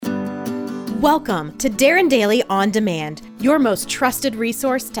Welcome to Darren Daily On Demand, your most trusted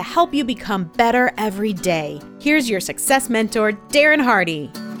resource to help you become better every day. Here's your success mentor, Darren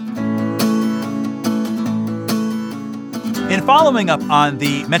Hardy. In following up on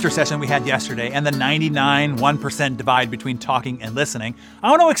the mentor session we had yesterday and the 99% divide between talking and listening, I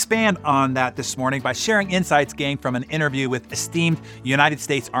want to expand on that this morning by sharing insights gained from an interview with esteemed United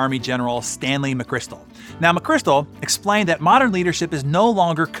States Army General Stanley McChrystal. Now, McChrystal explained that modern leadership is no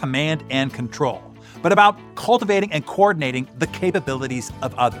longer command and control, but about cultivating and coordinating the capabilities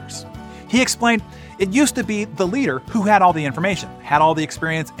of others. He explained it used to be the leader who had all the information, had all the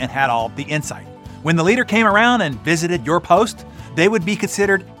experience, and had all the insight. When the leader came around and visited your post, they would be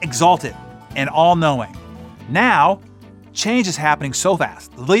considered exalted and all-knowing. Now, change is happening so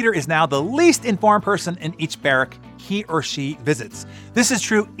fast. The leader is now the least informed person in each barrack he or she visits. This is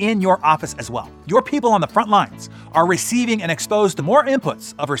true in your office as well. Your people on the front lines are receiving and exposed to more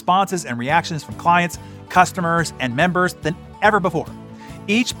inputs of responses and reactions from clients, customers, and members than ever before.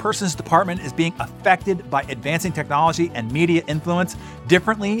 Each person's department is being affected by advancing technology and media influence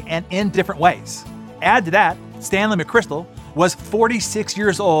differently and in different ways. Add to that, Stanley McChrystal was 46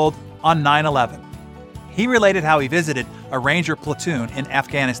 years old on 9/11. He related how he visited a Ranger platoon in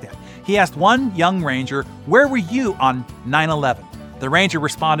Afghanistan. He asked one young Ranger, "Where were you on 9/11?" The Ranger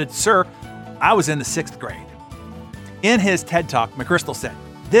responded, "Sir, I was in the 6th grade." In his TED Talk, McChrystal said,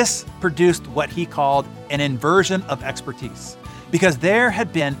 this produced what he called an inversion of expertise. Because there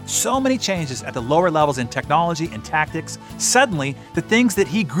had been so many changes at the lower levels in technology and tactics, suddenly the things that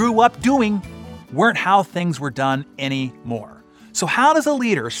he grew up doing weren't how things were done anymore. So how does a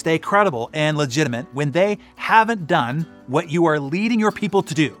leader stay credible and legitimate when they haven't done what you are leading your people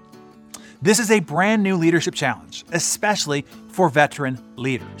to do? This is a brand new leadership challenge, especially for veteran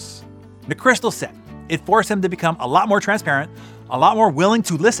leaders. McChrystal said it forced him to become a lot more transparent, a lot more willing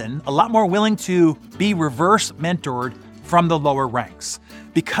to listen, a lot more willing to be reverse mentored from the lower ranks.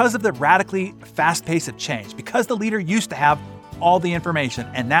 Because of the radically fast pace of change, because the leader used to have all the information,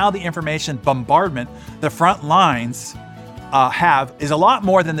 and now the information bombardment the front lines have is a lot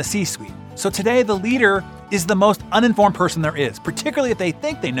more than the C-suite. So today, the leader is the most uninformed person there is, particularly if they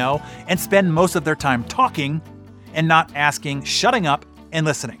think they know and spend most of their time talking and not asking, shutting up, and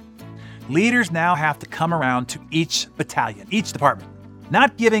listening. Leaders now have to come around to each battalion, each department,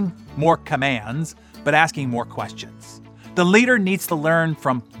 not giving more commands, but asking more questions. The leader needs to learn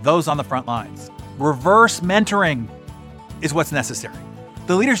from those on the front lines. Reverse mentoring is what's necessary.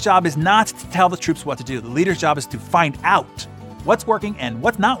 The leader's job is not to tell the troops what to do. The leader's job is to find out what's working and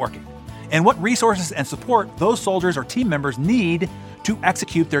what's not working, and what resources and support those soldiers or team members need to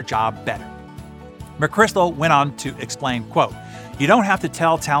execute their job better. McChrystal went on to explain, quote, "You don't have to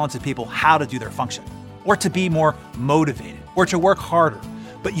tell talented people how to do their function, or to be more motivated, or to work harder,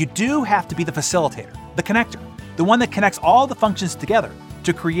 but you do have to be the facilitator, the connector, the one that connects all the functions together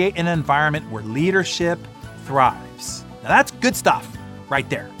to create an environment where leadership thrives." Now that's good stuff right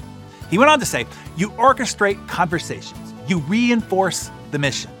there. He went on to say, you orchestrate conversations, you reinforce the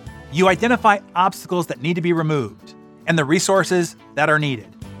mission, you identify obstacles that need to be removed and the resources that are needed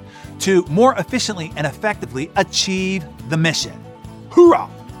to more efficiently and effectively achieve the mission. Hoorah!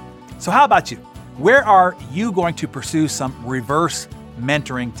 So how about you? Where are you going to pursue some reverse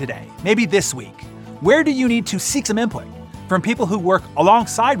mentoring today? Maybe this week. Where do you need to seek some input from people who work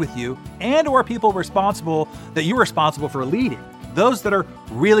alongside with you and or people that you're responsible for leading, those that are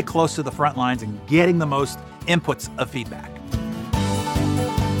really close to the front lines and getting the most inputs of feedback?